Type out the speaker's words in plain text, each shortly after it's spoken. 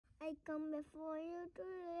I come before you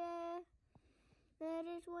today. There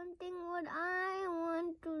is one thing what I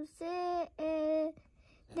want to say.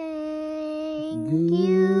 Thank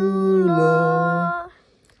you, Lord.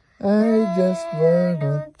 I just want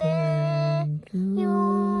to thank you,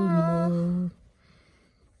 Lord.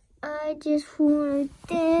 I just want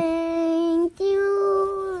to thank you,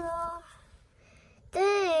 Lord.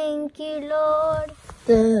 Thank you, Lord.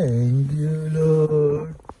 Thank you, Lord.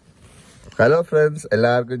 Hello friends,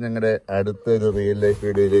 എല്ലാവർക്കും ഞങ്ങളുടെ അടുത്തൊരു real life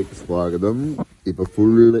വീഡിയോയിലേക്ക് സ്വാഗതം. ഇപ്പൊ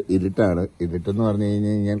full ഇരുട്ടാണ്. ഇരുട്ടെന്ന് പറഞ്ഞു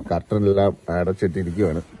കഴിഞ്ഞാൽ കർട്ടനെല്ലാം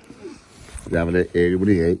അടച്ചിട്ടിരിക്കുവാണ്. രാവിലെ 7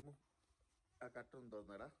 മണിയായി. കർട്ടൻ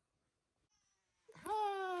തോന്നടാ.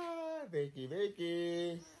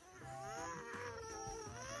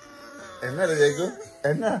 എന്നാ ജയിക്കു?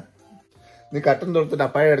 എന്നാ നീ കർട്ടൻ തുറത്തിട്ട്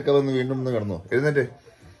അപ്പായ എടുക്കാൻ വന്ന് വീണ്ടും ഒന്ന് കിടന്നോ? എഴുന്നേറ്റ്.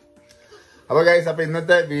 അപ്പൊ ഗൈസ്, അപ്പൊ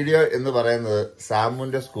ഇന്നത്തെ വീഡിയോ എന്ന് പറയുന്നത്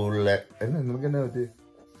സാമുന്റെ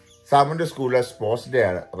സ്കൂളിലെ സ്പോർട്സ് ഡേ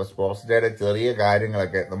ആണ്. അപ്പൊ സ്പോർട്സ് ഡേയുടെ ചെറിയ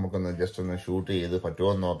കാര്യങ്ങളൊക്കെ നമുക്കൊന്ന് ജസ്റ്റ് ഒന്ന് ഷൂട്ട് ചെയ്ത് പറ്റുമോ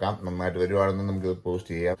എന്ന് നോക്കാം. നന്നായിട്ട് വരുവാണെന്ന് നമുക്ക്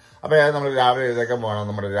പോസ്റ്റ് ചെയ്യാം. അപ്പൊ നമ്മൾ രാവിലെ എഴുതേക്കാൻ പോകണം.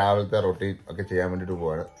 നമ്മുടെ രാവിലത്തെ റൊട്ടീൻ ഒക്കെ ചെയ്യാൻ വേണ്ടിട്ട്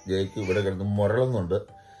പോവാണ്. ജയിക്ക് ഇവിടെ കിടന്ന് മുരളുന്നുണ്ട്.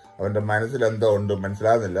 അവന്റെ മനസ്സിൽ എന്തോ ഉണ്ട്,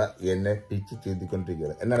 മനസ്സിലാകുന്നില്ല. എന്നെ പിച്ച്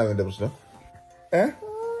ചെയ്തിക്കൊണ്ടിരിക്കുകയാണ്. എന്നാണ് അതിന്റെ പ്രശ്നം?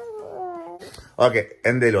 ഓക്കെ,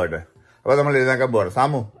 എന്തേലും ആട്ടെ. അപ്പൊ നമ്മൾ എഴുന്നേക്കാൻ പോവാണ്.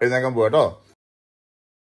 സാമു എഴുന്നേക്കാൻ പോവാട്ടോ.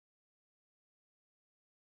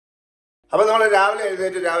 അപ്പൊ നമ്മൾ രാവിലെ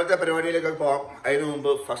എഴുന്നേറ്റ് രാവിലത്തെ പരിപാടിയിലേക്ക് പോവാം. അതിനു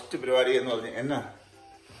മുമ്പ് ഫസ്റ്റ് പരിപാടി എന്ന് പറഞ്ഞാൽ എന്നാ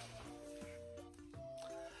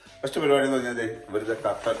പറഞ്ഞാൽ ഇവിടുത്തെ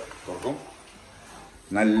കർട്ടൻ തുറക്കും.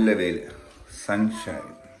 നല്ല വെയില്, സൺഷൈൻ.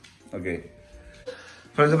 ഓക്കെ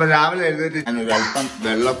ഫ്രണ്ട്സ്, അപ്പൊ രാവിലെ എഴുന്നേറ്റ് ഞാനൊരു അല്പം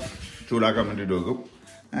വെള്ളം ചൂടാക്കാൻ വേണ്ടിട്ട് വെക്കും.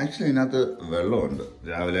 ആക്ച്വലി ഇതിനകത്ത് വെള്ളമുണ്ട്.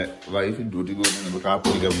 രാവിലെ വൈഫ് ഡ്യൂട്ടിക്ക് പോകുന്ന നമുക്ക് കാപ്പി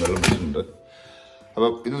കുടിക്കാൻ വെള്ളം വെച്ചിട്ടുണ്ട്. അപ്പൊ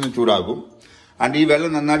ഇതൊന്ന് ചൂടാക്കും. ആൻഡ് ഈ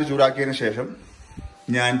വെള്ളം നന്നായിട്ട് ചൂടാക്കിയതിന് ശേഷം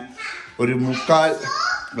ഞാൻ ഒരു 3/4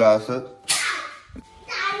 ഗ്ലാസ്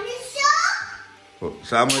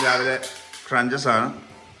സാമു രാവിലെ ക്രഞ്ചസ് ആണ്.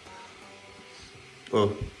 ഓ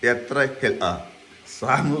എത്ര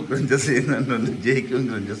സാമു ക്രഞ്ചസ് ചെയ്യുന്നുണ്ട്. ജയിക്കും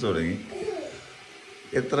ക്രഞ്ചസ് തുടങ്ങി.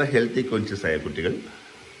 എത്ര ഹെൽത്തി കോൺഷ്യസ് ആയ കുട്ടികൾ.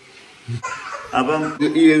 അപ്പം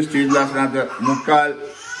ഈ സ്റ്റീൽ ഗ്ലാസിനകത്ത് 3/4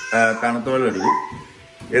 തണുത്തോളം എടുക്കും.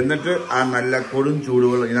 എന്നിട്ട് ആ നല്ല കൊടും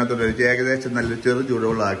ചൂടുവെള്ളം ഇതിനകത്തോട്ട് ഒഴിച്ച് ഏകദേശം നല്ല ചെറു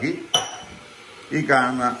ചൂടുവെള്ളമാക്കി ഈ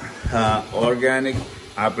കാണുന്ന ഓർഗാനിക്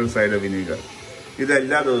ആപ്പിൾ സൈഡർ വിനീഗർ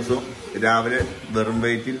ഇതെല്ലാ ദിവസവും രാവിലെ വെറും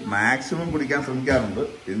വയറ്റിൽ മാക്സിമം കുടിക്കാൻ ശ്രമിക്കാറുണ്ട്.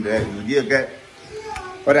 ഇതിന്റെ രുചിയൊക്കെ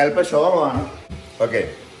ഒരല്പം ശോഭമാണ്. ഓക്കെ,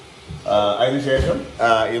 അതിനുശേഷം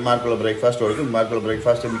ഇമാർക്കുള്ള ബ്രേക്ക്ഫാസ്റ്റ് കൊടുക്കും. ഇമാർക്കുള്ള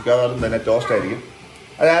ബ്രേക്ക്ഫാസ്റ്റ് മിക്കവാറും തന്നെ ടോസ്റ്റ് ആയിരിക്കും.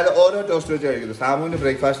 അതായത് ഓരോ ടോസ്റ്റ് വെച്ച് കഴിക്കുന്നത്. സാമുവിന്റെ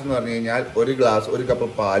ബ്രേക്ക്ഫാസ്റ്റ് എന്ന് പറഞ്ഞു കഴിഞ്ഞാൽ ഒരു കപ്പ്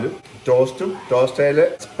പാലും ടോസ്റ്റും, ടോസ്റ്റയില്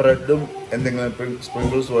സ്പ്രെഡും എന്തെങ്കിലും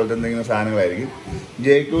സ്പ്രിങ്കിൾസ് പോലത്തെ എന്തെങ്കിലും സാധനങ്ങളായിരിക്കും.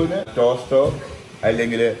 ജയ്ക്കുവിന് ടോസ്റ്റോ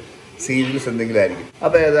അല്ലെങ്കിൽ സീരിയൽസ് എന്തെങ്കിലും ആയിരിക്കും.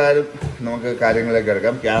 അപ്പൊ ഏതായാലും നമുക്ക് കാര്യങ്ങളിലേക്ക്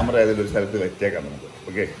എടുക്കാം. ക്യാമറ ഏതെങ്കിലും ഒരു സ്ഥലത്ത് വെച്ചേക്കാം നമുക്ക്.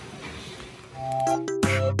 Okay,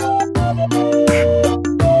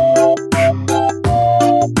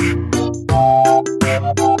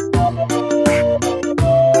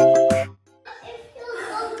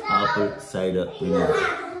 apple cider vinegar.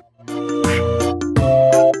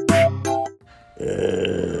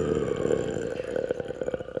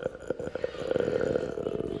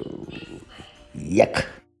 യക്ക്.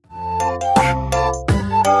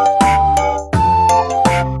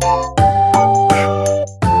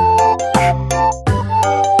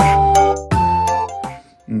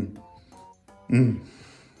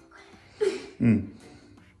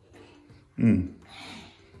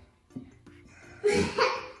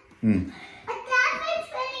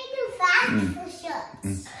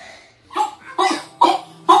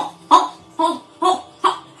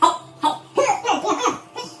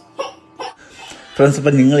 Friends,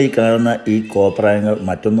 ഇപ്പം നിങ്ങൾ ഈ കാണുന്ന ഈ കോപ്രായങ്ങൾ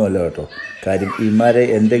മറ്റൊന്നുമല്ല കേട്ടോ. കാര്യം ഇമാരെ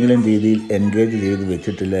എന്തെങ്കിലും രീതിയിൽ എൻഗേജ് ചെയ്ത്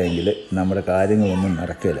വെച്ചിട്ടില്ല എങ്കിൽ നമ്മുടെ കാര്യങ്ങളൊന്നും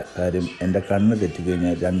നടക്കില്ല. കാര്യം എൻ്റെ കണ്ണ്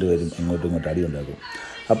തെറ്റിക്കഴിഞ്ഞാൽ രണ്ടുപേരും അങ്ങോട്ടും ഇങ്ങോട്ടും അടി ഉണ്ടാക്കും.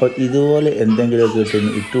 അപ്പോൾ ഇതുപോലെ എന്തെങ്കിലുമൊക്കെ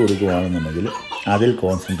ഇട്ട് കൊടുക്കുകയാണെന്നുണ്ടെങ്കിൽ അതിൽ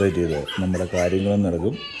കോൺസെൻട്രേറ്റ് ചെയ്ത് നമ്മുടെ കാര്യങ്ങളും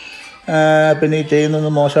നടക്കും. പിന്നെ ഈ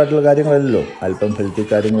ചെയ്യുന്നൊന്നും മോശമായിട്ടുള്ള കാര്യങ്ങളല്ലല്ലോ, അല്പം ഹെൽത്തി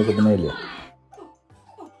കാര്യങ്ങളൊക്കെ തന്നെ ഇല്ലേ.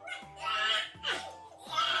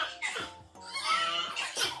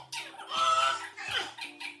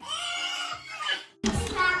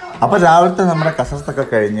 അപ്പോൾ രാവിലത്തെ നമ്മുടെ കസരത്തൊക്കെ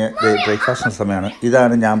കഴിഞ്ഞ് ബ്രേക്ക്ഫാസ്റ്റിന് സമയമാണ്.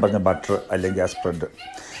 ഇതാണ് ഞാൻ പറഞ്ഞ ബട്ടർ അല്ലെങ്കിൽ ആ സ്പ്രെഡ്.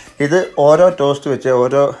 ഇത് ഓരോ ടോസ്റ്റ് വെച്ച്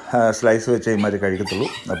ഓരോ സ്ലൈസ് വെച്ച് ഇമാര് കഴിക്കത്തുള്ളൂ.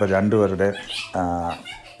 അപ്പോൾ രണ്ടുപേരുടെ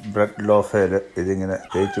ബ്രെഡ് ലോഫയിൽ ഇതിങ്ങനെ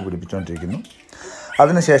തേച്ച് പിടിപ്പിച്ചുകൊണ്ടിരിക്കുന്നു.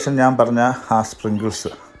 അതിനുശേഷം ഞാൻ പറഞ്ഞ ആ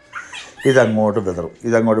സ്പ്രിങ്കിൾസ് ഇതങ്ങോട്ട് വിതറും.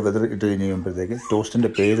 ഇട്ട് കഴിഞ്ഞ് കഴിയുമ്പോഴത്തേക്ക്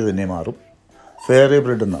ടോസ്റ്റിൻ്റെ പേര് തന്നെ മാറും, ഫെയറി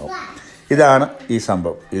ബ്രെഡ് എന്നാവും. ഇതാണ് ഈ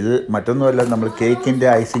സംഭവം. ഇത് മറ്റൊന്നുമല്ല, നമ്മൾ കേക്കിൻ്റെ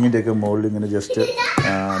ഐസിങ്ങിൻ്റെ ഒക്കെ മുകളിൽ ഇങ്ങനെ ജസ്റ്റ്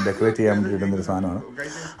ഡെക്കറേറ്റ് ചെയ്യാൻ വേണ്ടി ഇടുന്നൊരു സാധനമാണ്.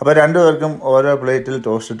 അപ്പോൾ രണ്ടുപേർക്കും ഓരോ പ്ലേറ്റിൽ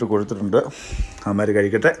ടോസ്റ്റ് ഇട്ട് കൊടുത്തിട്ടുണ്ട്. അവന്മാർ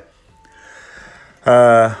കഴിക്കട്ടെ.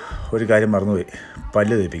 ഒരു കാര്യം മറന്നുപോയി,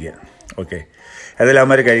 പല്ല് തേപ്പിക്കാൻ. ഓക്കെ, ഏതായാലും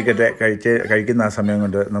അവന്മാർ കഴിക്കട്ടെ. കഴിക്കുന്ന ആ സമയം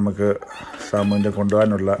കൊണ്ട് നമുക്ക് സാമുവിൻ്റെ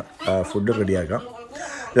കൊണ്ടുപോകാനുള്ള ഫുഡ് റെഡിയാക്കാം.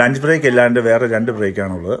 ലഞ്ച് ബ്രേക്ക് ഇല്ലാണ്ട് വേറെ 2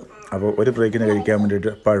 ബ്രേക്കാണുള്ളത്. അപ്പോൾ ഒരു ബ്രേക്കിന് കഴിക്കാൻ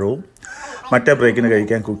വേണ്ടിയിട്ട് പഴവും മറ്റേ ബ്രേക്കിന്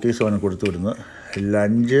കഴിക്കാൻ കുക്കീസും അവന് കൊടുത്തു വിടുന്നു.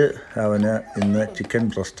 ലഞ്ച് അവന് ഇന്ന് ചിക്കൻ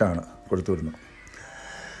ബ്രസ്റ്റാണ് കൊടുത്തു വിടുന്നത്.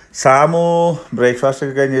 സാമു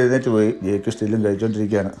ബ്രേക്ക്ഫാസ്റ്റൊക്കെ കഴിഞ്ഞ് എഴുന്നേറ്റ് പോയി. ജേക്ക് സ്റ്റില്ലും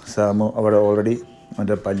കഴിച്ചുകൊണ്ടിരിക്കുകയാണ്. സാമു അവിടെ ഓൾറെഡി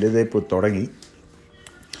അവൻ്റെ പല്ല് തേപ്പ് തുടങ്ങി.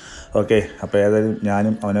 ഓക്കെ, അപ്പോൾ ഏതായാലും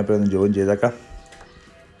ഞാനും അവനെപ്പോൾ ഒന്ന് ജോയിൻ ചെയ്തേക്കാം.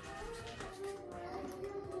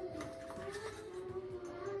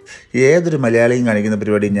 ഏതൊരു മലയാളിയും കാണിക്കുന്ന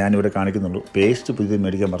പരിപാടി ഞാനിവിടെ കാണിക്കുന്നുള്ളൂ. പേസ്റ്റ് പുതിയത്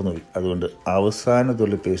മേടിക്കാൻ മറന്നുപോയി. അതുകൊണ്ട്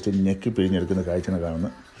അവസാനത്തുള്ള പേസ്റ്റ് ഞെക്കി പിഴിഞ്ഞെടുക്കുന്ന കാഴ്ചയാണ്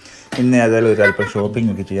കാണുന്നത്. ഇന്ന് ഏതായാലും ഒരല്പം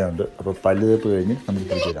ഷോപ്പിംഗ് ഒക്കെ ചെയ്യാറുണ്ട്. അപ്പോൾ പല്ല് തേപ്പ് കഴിഞ്ഞ് നമുക്ക്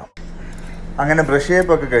തിരിച്ചു തരാം. അങ്ങനെ ബ്രഷ്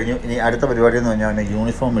ചെയ്യപ്പൊക്കെ കഴിഞ്ഞു. ഇനി അടുത്ത പരിപാടി എന്ന് പറഞ്ഞാൽ അവനെ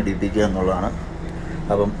യൂണിഫോം ഇടിപ്പിക്കുക എന്നുള്ളതാണ്.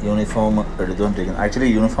 അപ്പം യൂണിഫോം എടുത്തുകൊണ്ടിരിക്കുന്നത്. ആക്ച്വലി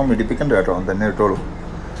യൂണിഫോം ഇടിപ്പിക്കേണ്ട കേട്ടോ, അവൻ തന്നെ ഇട്ടോളൂ.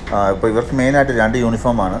 ഇപ്പോൾ ഇവർക്ക് മെയിനായിട്ട് 2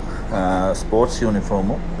 യൂണിഫോമാണ്. സ്പോർട്സ്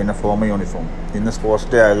യൂണിഫോമും പിന്നെ ഫോമൽ യൂണിഫോമും. ഇന്ന് സ്പോർട്സ്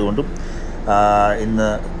ഡേ ആയതുകൊണ്ടും ഇന്ന്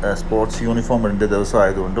സ്പോർട്സ് യൂണിഫോം ഇടേണ്ട ദിവസം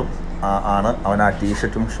ആയതുകൊണ്ടും ആണ് അവൻ ആ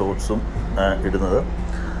ടീഷർട്ടും ഷോർട്ട്സും ഇടുന്നത്.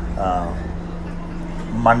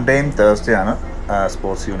 മൺഡേയും തേഴ്സ്ഡേ ആണ്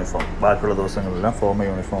സ്പോർട്സ് യൂണിഫോം. ബാക്കിയുള്ള ദിവസങ്ങളെല്ലാം ഫോമൽ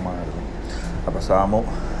യൂണിഫോമാണ് ഇടുന്നത്. അപ്പോൾ സാമു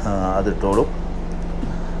അതിട്ടോളും.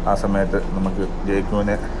 ആ സമയത്ത് നമുക്ക്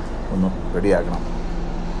ജയിക്കുവിനെ ഒന്ന് റെഡിയാക്കണം.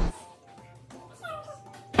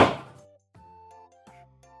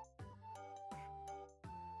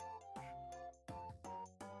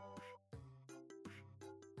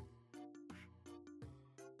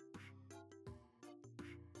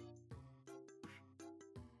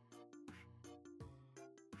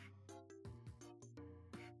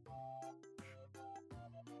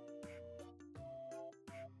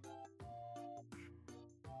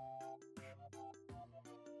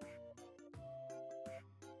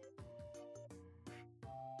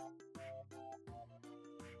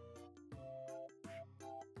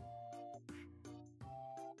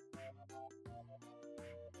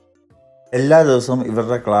 എല്ലാ ദിവസവും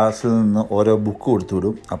ഇവരുടെ ക്ലാസ്സിൽ നിന്ന് ഓരോ ബുക്ക് കൊടുത്തു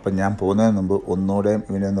വിടും. അപ്പം ഞാൻ പോകുന്നതിന് മുമ്പ് ഒന്നുകൂടെ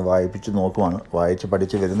ഇവനെ ഒന്ന് വായിപ്പിച്ച് നോക്കുവാണ്. വായിച്ച്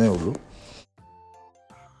പഠിച്ച് വരുന്നേ ഉള്ളൂ.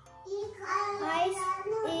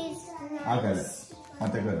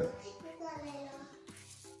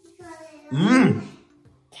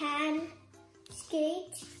 Can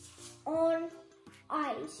skate on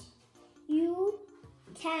ice. You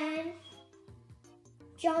can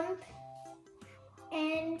jump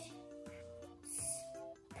and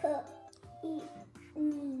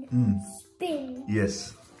spin. Yes.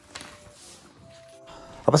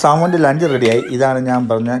 അപ്പോൾ സാമുവിൻ്റെ ലഞ്ച് റെഡിയായി. ഇതാണ് ഞാൻ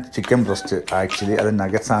പറഞ്ഞ ചിക്കൻ ബ്രസ്റ്റ്. ആക്ച്വലി അത്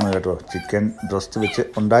നഗറ്റ്സ് ആണ് കേട്ടോ. ചിക്കൻ ബ്രസ്റ്റ് വെച്ച്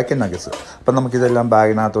ഉണ്ടാക്കിയ നഗറ്റ്സ്. അപ്പം നമുക്കിതെല്ലാം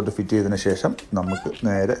ബാഗിനകത്തോട്ട് ഫിറ്റ് ചെയ്തതിന് ശേഷം നമുക്ക്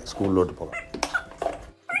നേരെ സ്കൂളിലോട്ട് പോകാം.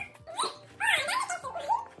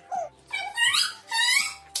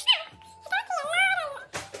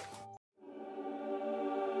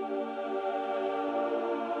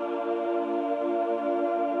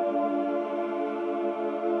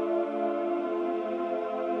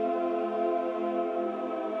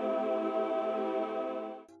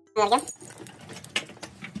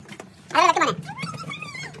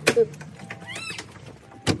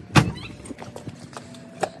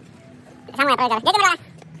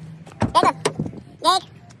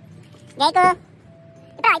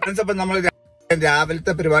 അപ്പം നമ്മൾ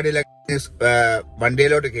രാവിലത്തെ പരിപാടിയിലൊക്കെ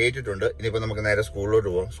വണ്ടിയിലോട്ട് കയറ്റിട്ടുണ്ട്. ഇനിയിപ്പോൾ നമുക്ക് നേരെ സ്കൂളിലോട്ട്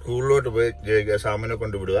പോകാം. സ്കൂളിലോട്ട് പോയി സാമിനെ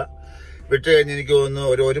കൊണ്ട് വിടുക. വിട്ട് കഴിഞ്ഞ് എനിക്ക് തോന്നുന്നു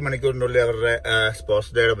ഒരു മണിക്കൂറിനുള്ളിൽ അവരുടെ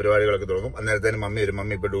സ്പോർട്സ് ഡേയുടെ പരിപാടികളൊക്കെ തുടങ്ങും. അന്നേരത്തേനും മമ്മി വരും.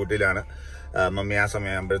 മമ്മി ഇപ്പോൾ ഡ്യൂട്ടിയിലാണ്. മമ്മി ആ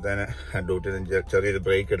സമയമാകുമ്പോഴത്തേന് ഡ്യൂട്ടിയിൽ നിന്ന് ചെറിയൊരു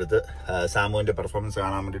ബ്രേക്ക് എടുത്ത് സാമുവിന്റെ പെർഫോമൻസ്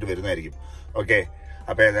കാണാൻ വേണ്ടിയിട്ട് വരുന്നതായിരിക്കും. ഓക്കെ,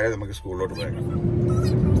 അപ്പോൾ ഏതായാലും നമുക്ക് സ്കൂളിലോട്ട് പോയേക്കാം.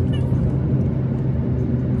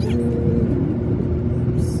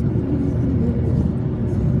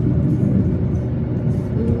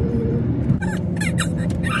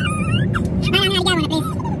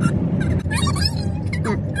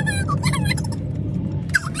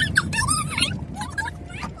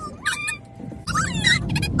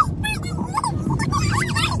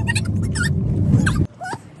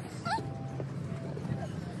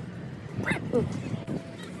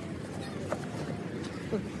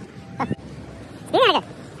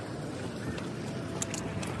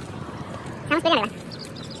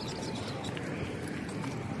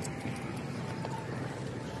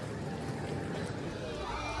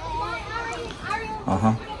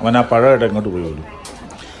 അവൻ ആ പഴമായിട്ട് എങ്ങോട്ട് പോയി.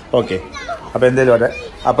 ഓക്കെ, അപ്പോൾ എന്തേലും അവിടെ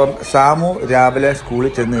അപ്പം സാമു രാവിലെ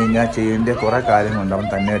സ്കൂളിൽ ചെന്ന് കഴിഞ്ഞാൽ ചെയ്യേണ്ട കുറേ കാര്യങ്ങളുണ്ട്, അവൻ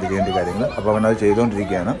തന്നെയായിട്ട് ചെയ്യേണ്ട കാര്യങ്ങൾ. അപ്പോൾ അവനത്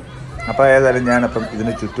ചെയ്തുകൊണ്ടിരിക്കുകയാണ്. അപ്പോൾ ഏതായാലും ഞാനപ്പം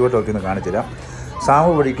ഇതിന് ചുറ്റുവട്ടമൊക്കെ ഒന്ന് കാണിച്ചു തരാം.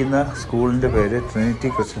 സാമു പഠിക്കുന്ന സ്കൂളിൻ്റെ പേര് ട്രിനിറ്റി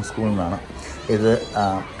ക്രിസ്ത്യൻ സ്കൂൾ എന്നാണ്. ഇത്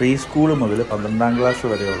പ്രീ സ്കൂൾ മുതൽ 12ാം ക്ലാസ്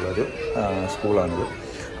വരെയുള്ളൊരു സ്കൂളാണിത്.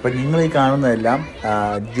 അപ്പം നിങ്ങൾ ഈ കാണുന്നതെല്ലാം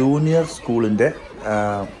ജൂനിയർ സ്കൂളിൻ്റെ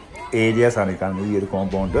ഏരിയാസാണ് ഈ കാണുന്നത്, ഈ ഒരു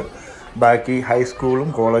കോമ്പൗണ്ട്. ബാക്കി ഹൈസ്കൂളും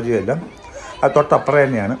കോളേജും എല്ലാം അത് തൊട്ടപ്പുറം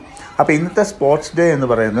തന്നെയാണ്. അപ്പോൾ ഇന്നത്തെ സ്പോർട്സ് ഡേ എന്ന്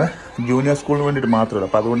പറയുന്നത് ജൂനിയർ സ്കൂളിന് വേണ്ടിയിട്ട് മാത്രമല്ല.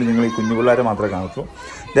 അപ്പോൾ അതുകൊണ്ട് നിങ്ങൾ ഈ കുഞ്ഞു പിള്ളേരെ മാത്രമേ കാണൂ.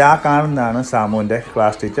 ആ കാണുന്നതാണ് സാമുവിൻ്റെ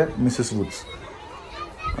class teacher Mrs Woods.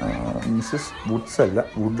 Mrs Woods അല്ല,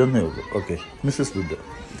 വുഡ് എന്നേ ഉള്ളൂ. Okay, Mrs would.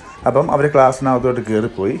 അപ്പം അവർ ക്ലാസ്സിനകത്തോട്ട്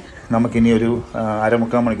കയറിപ്പോയി. നമുക്കിനി ഒരു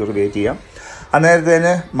 3/4 മണിക്കൂർ വെയിറ്റ് ചെയ്യാം.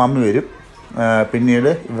 അന്നേരത്തേന് മമ്മി വരും.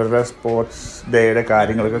 പിന്നീട് ഇവരുടെ സ്പോർട്സ് ഡേയുടെ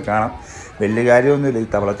കാര്യങ്ങളൊക്കെ കാണാം. വലിയ കാര്യമൊന്നുമില്ല, ഈ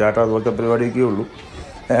തവളച്ചാട്ടം അതുപോലത്തെ പരിപാടിയൊക്കെ ഉള്ളൂ.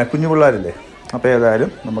 കുഞ്ഞു പിള്ളേരല്ലേ. അപ്പോൾ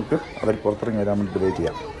ഏതായാലും നമുക്ക് അവർ പുറത്തിറങ്ങി വരാൻ വേണ്ടിയിട്ട് വെയിറ്റ്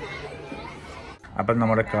ചെയ്യാം. അപ്പം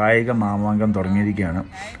നമ്മുടെ കായിക മാമാങ്കം തുടങ്ങിയിരിക്കുകയാണ്.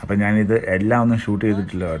 അപ്പം ഞാനിത് എല്ലാം ഒന്നും ഷൂട്ട്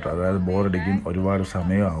ചെയ്തിട്ടില്ല കേട്ടോ, അതായത് ബോറടിക്കും, ഒരുപാട്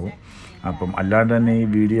സമയമാവും. അപ്പം അല്ലാണ്ട് തന്നെ ഈ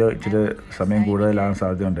വീഡിയോ ഇച്ചിരി സമയം കൂടുതലാകാൻ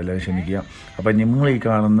സാധ്യതയുണ്ട്, എല്ലാവരും ക്ഷമിക്കുക. അപ്പം നിങ്ങൾ ഈ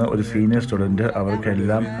കാണുന്ന ഒരു സീനിയർ സ്റ്റുഡൻറ്റ്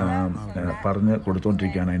അവർക്കെല്ലാം പറഞ്ഞ്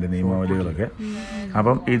കൊടുത്തുകൊണ്ടിരിക്കുകയാണ് അതിൻ്റെ നിയമാവലികളൊക്കെ.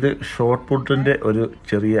 അപ്പം ഇത് ഷോർട്ട് പുട്ടിൻ്റെ ഒരു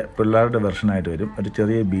ചെറിയ പിള്ളേരുടെ വെർഷനായിട്ട് വരും. ഒരു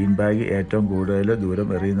ചെറിയ ബീൻ ബാഗ് ഏറ്റവും കൂടുതൽ ദൂരം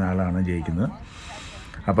എറിയുന്ന ആളാണ് ജയിക്കുന്നത്.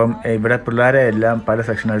 അപ്പം ഇവിടെ പിള്ളേരെ എല്ലാം പല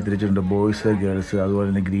സെക്ഷനായിട്ട് തിരിച്ചിട്ടുണ്ട്. ബോയ്സ്, ഗേൾസ്, അതുപോലെ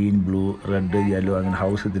തന്നെ ഗ്രീൻ, ബ്ലൂ, റെഡ്, യെല്ലോ, അങ്ങനെ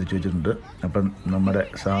ഹൗസ് തിരിച്ചു വെച്ചിട്ടുണ്ട്. അപ്പം നമ്മുടെ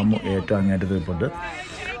സാമു ഏറ്റവും അങ്ങേറ്റത്ത് നിൽപ്പുണ്ട്.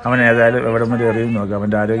 അവൻ ഏതായാലും എവിടെ വരെ എറിയും നോക്കാം.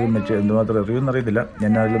 അവൻ്റെ ആരോഗ്യം വെച്ച് എന്തുമാത്രം എറിയുമെന്ന് അറിയത്തില്ല.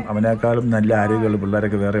 എന്നാലും അവനേക്കാളും നല്ല ആരോഗ്യമുള്ള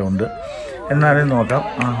പിള്ളേരൊക്കെ വേറെ ഉണ്ട്. എന്നാലും നോക്കാം.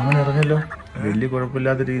 അവൻ ഇറങ്ങിയല്ലോ, വലിയ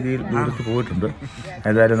കുഴപ്പമില്ലാത്ത രീതിയിൽ ദൂരത്ത് പോയിട്ടുണ്ട്.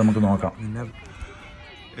 ഏതായാലും നമുക്ക് നോക്കാം.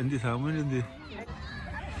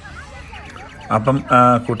 അപ്പം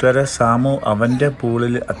കൂട്ടുകാരെ, സാമു അവൻ്റെ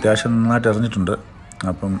പൂളിൽ അത്യാവശ്യം നന്നായിട്ട് എറിഞ്ഞിട്ടുണ്ട്.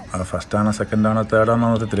 അപ്പം ഫസ്റ്റാണോ സെക്കൻഡാണോ തേർഡാണോ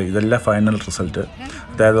അറിയത്തില്ല. ഇതെല്ലാം ഫൈനൽ റിസൾട്ട്.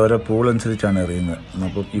 അതായത് ഓരോ പൂൾ അനുസരിച്ചാണ് എറിയുന്നത്.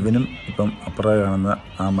 അപ്പം ഇവനും ഇപ്പം അപ്പുറം കാണുന്ന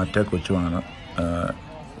ആ മറ്റേ കൊച്ചുമാണ്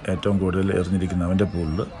ഏറ്റവും കൂടുതൽ എറിഞ്ഞിരിക്കുന്നത് അവൻ്റെ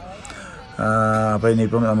പൂളിൽ. അപ്പോൾ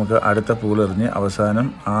ഇനിയിപ്പം നമുക്ക് അടുത്ത പൂൾ എറിഞ്ഞ് അവസാനം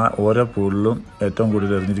ആ ഓരോ പൂളിലും ഏറ്റവും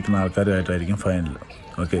കൂടുതൽ എറിഞ്ഞിരിക്കുന്ന ആൾക്കാരുമായിട്ടായിരിക്കും ഫൈനൽ.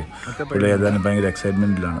 ഓക്കെ, പുള്ളി ഏതായാലും ഭയങ്കര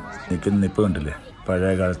എക്സൈറ്റ്മെൻറ്റിലാണ് നിൽക്കുന്ന. നിപ്പ് കണ്ടില്ലേ,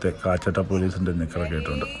 പഴയ കാലത്തെ കാച്ചട്ട പോലീസിൻ്റെ നിക്കറൊക്കെ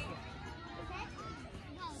ഇട്ടുണ്ട്.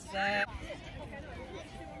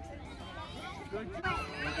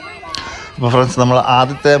 അപ്പോൾ ഫ്രണ്ട്സ്, നമ്മൾ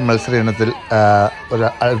ആദ്യത്തെ മത്സര ഇനത്തിൽ ഒരു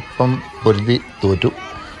അല്പം പൊരുതി തോറ്റു.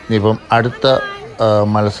 ഇനിയിപ്പം അടുത്ത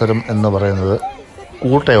മത്സരം എന്ന് പറയുന്നത്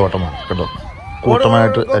കൂട്ടയോട്ടമാണ് കേട്ടോ.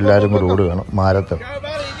 കൂട്ടമായിട്ട് എല്ലാവരും കൂടി ഓടുകയാണ്, മാരത്തൺ.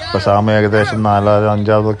 ഇപ്പോൾ സാമ ഏകദേശം 4-ാമതോ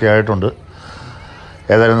 5-ാമതൊക്കെ ആയിട്ടുണ്ട്.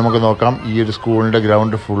 ഏതായാലും നമുക്ക് നോക്കാം. ഈ ഒരു സ്കൂളിൻ്റെ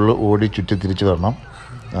ഗ്രൗണ്ട് ഫുള്ള് ഓടി ചുറ്റി തിരിച്ചു വരണം.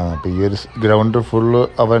 അപ്പോൾ ഈ ഒരു ഗ്രൗണ്ട് ഫുള്ള്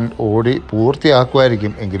അവൻ ഓടി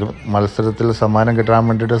പൂർത്തിയാക്കുമായിരിക്കും. എങ്കിലും മത്സരത്തിൽ സമ്മാനം കിട്ടാൻ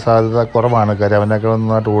വേണ്ടിയിട്ട് സാധ്യത കുറവാണ്. കാര്യം അവനേക്കാൾ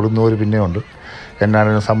നന്നായിട്ട് ഓടുന്നവർ പിന്നെയുണ്ട്.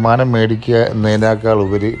 എന്നാലും സമ്മാനം മേടിക്കുക എന്നതിനേക്കാൾ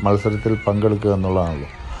ഉപരി മത്സരത്തിൽ പങ്കെടുക്കുക എന്നുള്ളതാണല്ലോ.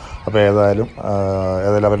 അപ്പോൾ ഏതായാലും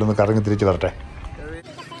അവരൊന്ന് കറങ്ങി തിരിച്ച് വരട്ടെ.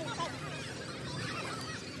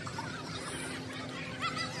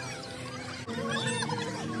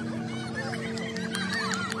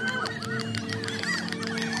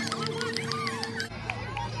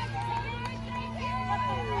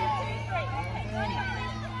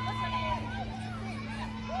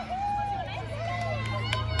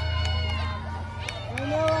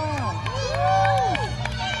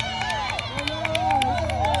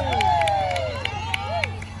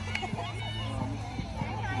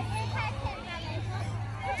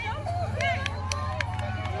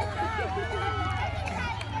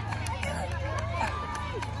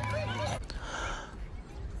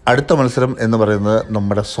 അടുത്ത മത്സരം എന്ന് പറയുന്നത്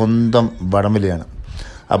നമ്മുടെ സ്വന്തം വടംവലിയാണ്.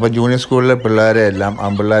 അപ്പോൾ ജൂനിയർ സ്കൂളിലെ പിള്ളേരെ എല്ലാം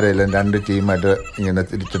ആൺപിള്ളേരെല്ലാം 2 ടീമായിട്ട് ഇങ്ങനെ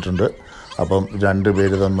തിരിച്ചിട്ടുണ്ട്. അപ്പം 2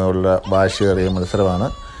 പേര് തമ്മിലുള്ള വാശിയേറിയ മത്സരമാണ്.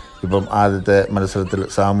 ഇപ്പം ആദ്യത്തെ മത്സരത്തിൽ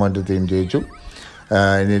സാമുവിൻ്റെ ടീം ജയിച്ചു.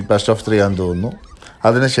 ഇനി ബെസ്റ്റ് ഓഫ് 3 ആണെന്ന് തോന്നുന്നു.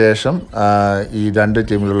 അതിനുശേഷം ഈ 2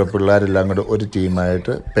 ടീമിലുള്ള പിള്ളേരെല്ലാം കൂടെ ഒരു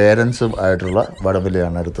ടീമായിട്ട് പേരൻസും ആയിട്ടുള്ള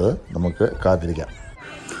വടംവലിയാണ് അടുത്തത്. നമുക്ക് കാത്തിരിക്കാം.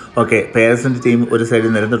 ഓക്കെ, പേരൻസിൻ്റെ ടീം ഒരു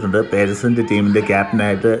സൈഡിൽ നിരന്നിട്ടുണ്ട്. പേരൻസിൻ്റെ ടീമിൻ്റെ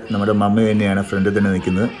ക്യാപ്റ്റനായിട്ട് നമ്മുടെ മമ്മി തന്നെയാണ് ഫ്രണ്ടിൽ തന്നെ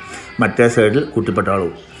നിൽക്കുന്നത്. മറ്റേ സൈഡിൽ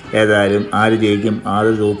കുട്ടിപ്പട്ടാളവും. ഏതായാലും ആര് ജയിക്കും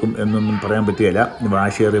ആര് തോക്കും എന്നൊന്നും പറയാൻ പറ്റുകയില്ല.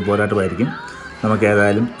 വാശിയേറിയ പോരാട്ടമായിരിക്കും. നമുക്ക്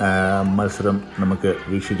ഏതായാലും മത്സരം നമുക്ക്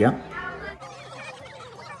വീക്ഷിക്കാം.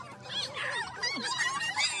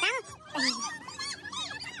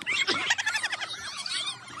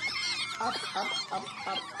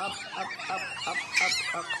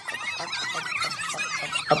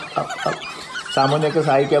 സാമുവിനെയൊക്കെ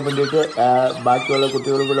സഹായിക്കാൻ വേണ്ടിയിട്ട് ബാക്കിയുള്ള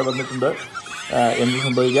കുട്ടികളും കൂടെ വന്നിട്ടുണ്ട്. എന്ത്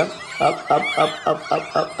സംഭവിക്കാം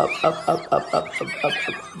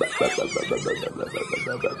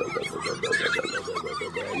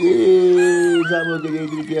സാമൂഹ്യ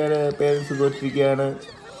ജയിച്ചിരിക്കുകയാണ്, പേരൻസ് തോറ്റിരിക്കുകയാണ്.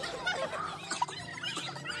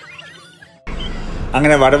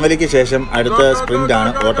 അങ്ങനെ വടംവലിക്ക് ശേഷം അടുത്ത സ്പ്രിന്റ്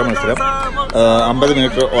ആണ് ഓട്ട മത്സരം. 50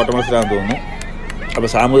 മീറ്റർ ഓട്ട മത്സരമാണെന്ന് തോന്നുന്നു. അപ്പോൾ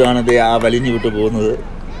സാമുദാണ് ആ വലിഞ്ഞു വിട്ട് പോകുന്നത്.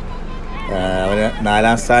 അവന്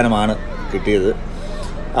 4ാം സ്ഥാനമാണ് കിട്ടിയത്.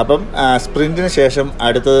 അപ്പം സ്പ്രിന്റിന് ശേഷം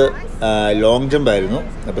അടുത്തത് ലോങ് ജമ്പ് ആയിരുന്നു.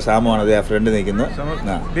 അപ്പോൾ സാമുവാണ് ആ ഫ്രണ്ട് നിൽക്കുന്നത്.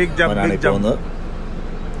 അവനാണ് ഇപ്പോൾ പോകുന്നത്.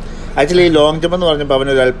 ആക്ച്വലി ഈ ലോങ് ജമ്പ് എന്ന് പറഞ്ഞപ്പോൾ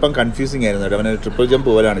അവനൊരു അല്പം കൺഫ്യൂസിങ് ആയിരുന്നു കേട്ടോ. അവനൊരു ട്രിപ്പിൾ ജമ്പ്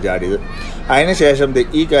പോലെയാണ് ചാടിയത്. അതിനുശേഷം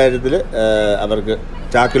ഈ കാര്യത്തിൽ അവർക്ക്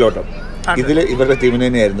ചാക്കിലോട്ടം, ഇതിൽ ഇവരുടെ ടീമിന്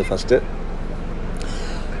തന്നെയായിരുന്നു ഫസ്റ്റ്.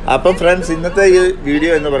 അപ്പം ഫ്രണ്ട്സ്, ഇന്നത്തെ ഈ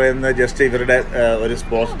വീഡിയോ എന്ന് പറയുന്നത് ജസ്റ്റ് ഇവരുടെ ഒരു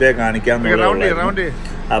സ്പോർട്സ് ഡേ കാണിക്കാമെന്നുള്ളത്.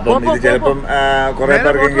 അപ്പം ഇത് ചിലപ്പം കുറേ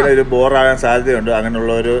പേർക്കെങ്കിലും ഒരു ബോറാകാൻ സാധ്യതയുണ്ട്.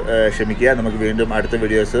 അങ്ങനെയുള്ളവർ ക്ഷമിക്കുക. നമുക്ക് വീണ്ടും അടുത്ത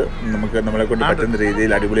വീഡിയോസ് നമ്മളെ കൊണ്ട് പറ്റുന്ന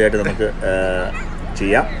രീതിയിൽ അടിപൊളിയായിട്ട് നമുക്ക്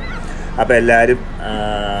ചെയ്യാം. അപ്പോൾ എല്ലാവരും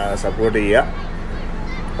സപ്പോർട്ട് ചെയ്യുക.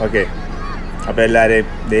 ഓക്കെ, അപ്പോൾ എല്ലാവരെയും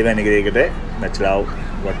ദൈവം അനുഗ്രഹിക്കട്ടെ. Much love.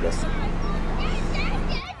 God bless.